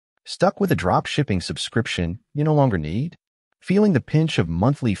Stuck with a dropshipping subscription you no longer need? Feeling the pinch of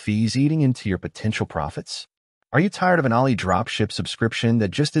monthly fees eating into your potential profits? Are you tired of an alidropship subscription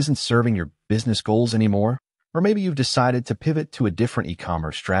that just isn't serving your business goals anymore? Or maybe you've decided to pivot to a different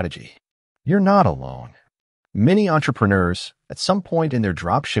e-commerce strategy. You're not alone. Many entrepreneurs, at some point in their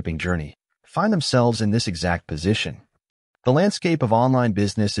dropshipping journey, find themselves in this exact position. The landscape of online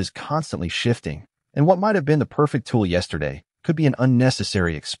business is constantly shifting, and what might have been the perfect tool yesterday could be an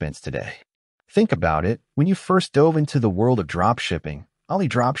unnecessary expense today. Think about it. When you first dove into the world of dropshipping,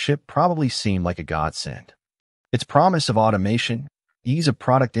 alidropship probably seemed like a godsend. Its promise of automation, ease of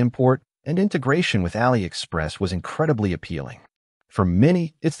product import, and integration with AliExpress was incredibly appealing. For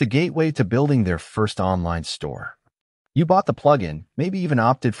many, it's the gateway to building their first online store. You bought the plugin, maybe even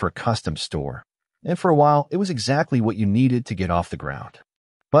opted for a custom store, and for a while, it was exactly what you needed to get off the ground.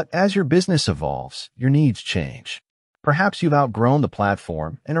 But as your business evolves, your needs change. Perhaps you've outgrown the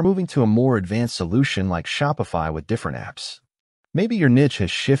platform and are moving to a more advanced solution like Shopify with different apps. Maybe your niche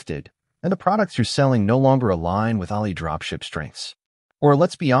has shifted, and the products you're selling no longer align with alidropship strengths. Or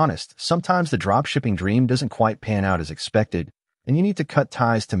let's be honest, sometimes the dropshipping dream doesn't quite pan out as expected, and you need to cut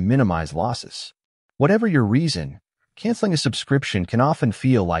ties to minimize losses. Whatever your reason, canceling a subscription can often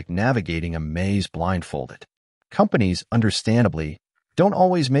feel like navigating a maze blindfolded. Companies, understandably, don't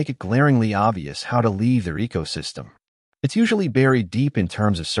always make it glaringly obvious how to leave their ecosystem. It's usually buried deep in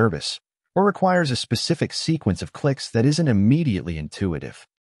terms of service, or requires a specific sequence of clicks that isn't immediately intuitive.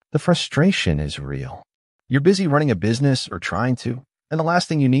 The frustration is real. You're busy running a business or trying to, and the last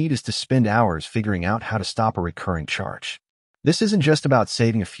thing you need is to spend hours figuring out how to stop a recurring charge. This isn't just about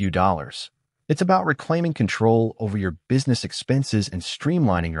saving a few dollars. It's about reclaiming control over your business expenses and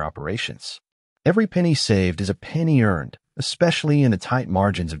streamlining your operations. Every penny saved is a penny earned, especially in the tight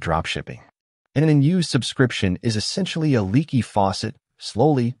margins of dropshipping. And an unused subscription is essentially a leaky faucet,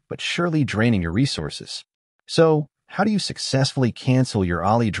 slowly but surely draining your resources. So, how do you successfully cancel your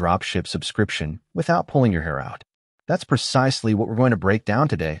alidropship subscription without pulling your hair out? That's precisely what we're going to break down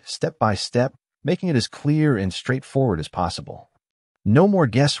today, step by step, making it as clear and straightforward as possible. No more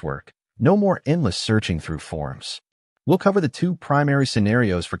guesswork, no more endless searching through forums. We'll cover the two primary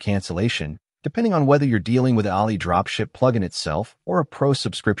scenarios for cancellation, depending on whether you're dealing with the alidropship plugin itself or a pro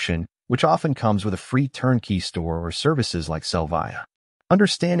subscription, which often comes with a free turnkey store or services like Selvia.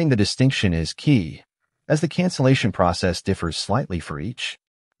 Understanding the distinction is key, as the cancellation process differs slightly for each.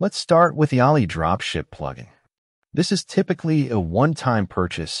 Let's start with the alidropship plugin. This is typically a one-time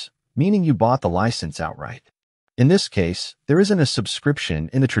purchase, meaning you bought the license outright. In this case, there isn't a subscription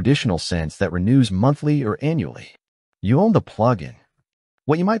in the traditional sense that renews monthly or annually. You own the plugin.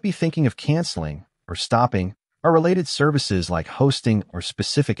 What you might be thinking of canceling or stopping are related services like hosting or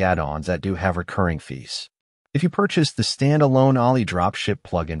specific add-ons that do have recurring fees. If you purchased the standalone alidropship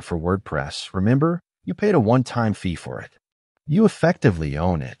plugin for WordPress, remember, you paid a one-time fee for it. You effectively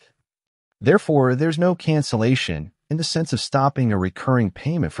own it. Therefore, there's no cancellation in the sense of stopping a recurring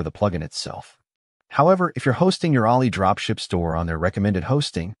payment for the plugin itself. However, if you're hosting your alidropship store on their recommended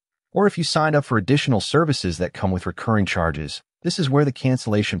hosting, or if you signed up for additional services that come with recurring charges, this is where the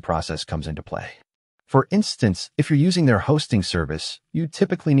cancellation process comes into play. For instance, if you're using their hosting service, you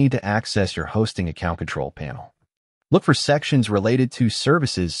typically need to access your hosting account control panel. Look for sections related to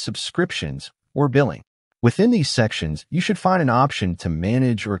services, subscriptions, or billing. Within these sections, you should find an option to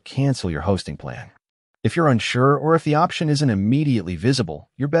manage or cancel your hosting plan. If you're unsure or if the option isn't immediately visible,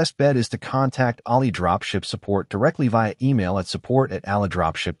 your best bet is to contact alidropship support directly via email at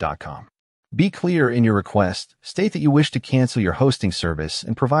support@alidropship.com. Be clear in your request, state that you wish to cancel your hosting service,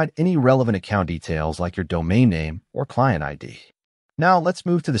 and provide any relevant account details like your domain name or client ID. Now let's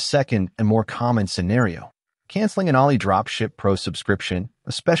move to the second and more common scenario, canceling an alidropship Pro subscription,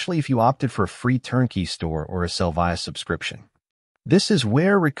 especially if you opted for a free turnkey store or a Selvia subscription. This is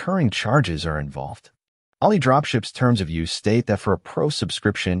where recurring charges are involved. Alidropship's terms of use state that for a Pro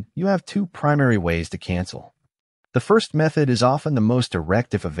subscription, you have two primary ways to cancel. The first method is often the most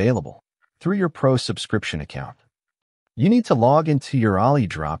direct if available, through your Pro subscription account. You need to log into your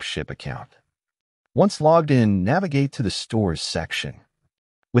alidropship account. Once logged in, navigate to the Stores section.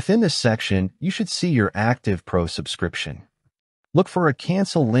 Within this section, you should see your active Pro subscription. Look for a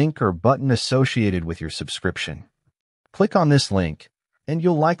cancel link or button associated with your subscription. Click on this link, and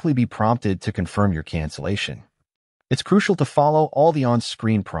you'll likely be prompted to confirm your cancellation. It's crucial to follow all the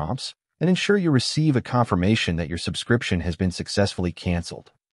on-screen prompts and ensure you receive a confirmation that your subscription has been successfully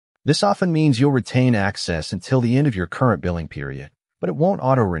canceled. This often means you'll retain access until the end of your current billing period, but it won't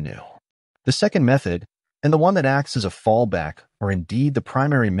auto-renew. The second method, and the one that acts as a fallback, or indeed the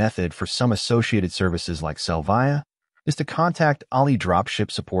primary method for some associated services like Selvia, is to contact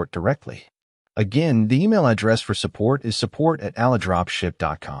alidropship support directly. Again, the email address for support is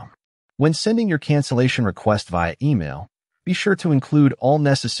support@alidropship.com. When sending your cancellation request via email, be sure to include all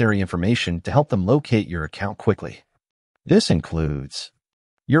necessary information to help them locate your account quickly. This includes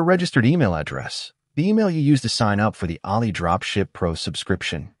your registered email address, the email you use to sign up for the alidropship Pro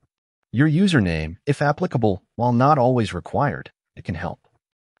subscription, your username, if applicable, while not always required, it can help,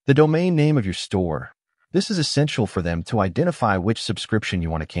 the domain name of your store. This is essential for them to identify which subscription you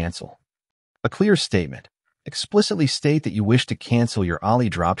want to cancel. A clear statement. Explicitly state that you wish to cancel your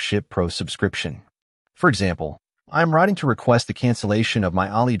alidropship Pro subscription. For example, I'm writing to request the cancellation of my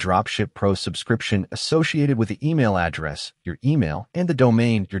alidropship Pro subscription associated with the email address, your email, and the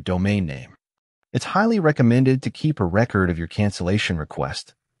domain, your domain name. It's highly recommended to keep a record of your cancellation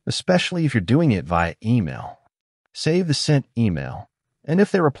request, especially if you're doing it via email. Save the sent email, and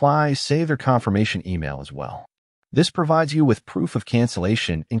if they reply, save their confirmation email as well. This provides you with proof of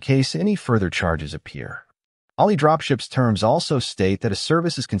cancellation in case any further charges appear. Alidropship's terms also state that a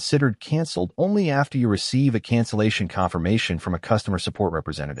service is considered canceled only after you receive a cancellation confirmation from a customer support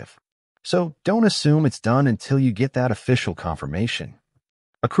representative. So don't assume it's done until you get that official confirmation.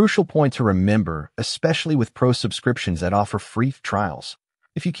 A crucial point to remember, especially with Pro subscriptions that offer free trials.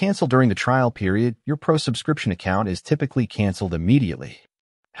 If you cancel during the trial period, your Pro subscription account is typically canceled immediately.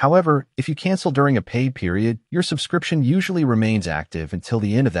 However, if you cancel during a paid period, your subscription usually remains active until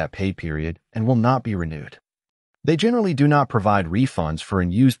the end of that paid period and will not be renewed. They generally do not provide refunds for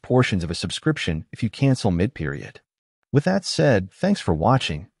unused portions of a subscription if you cancel mid-period. With that said, thanks for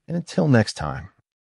watching, and until next time.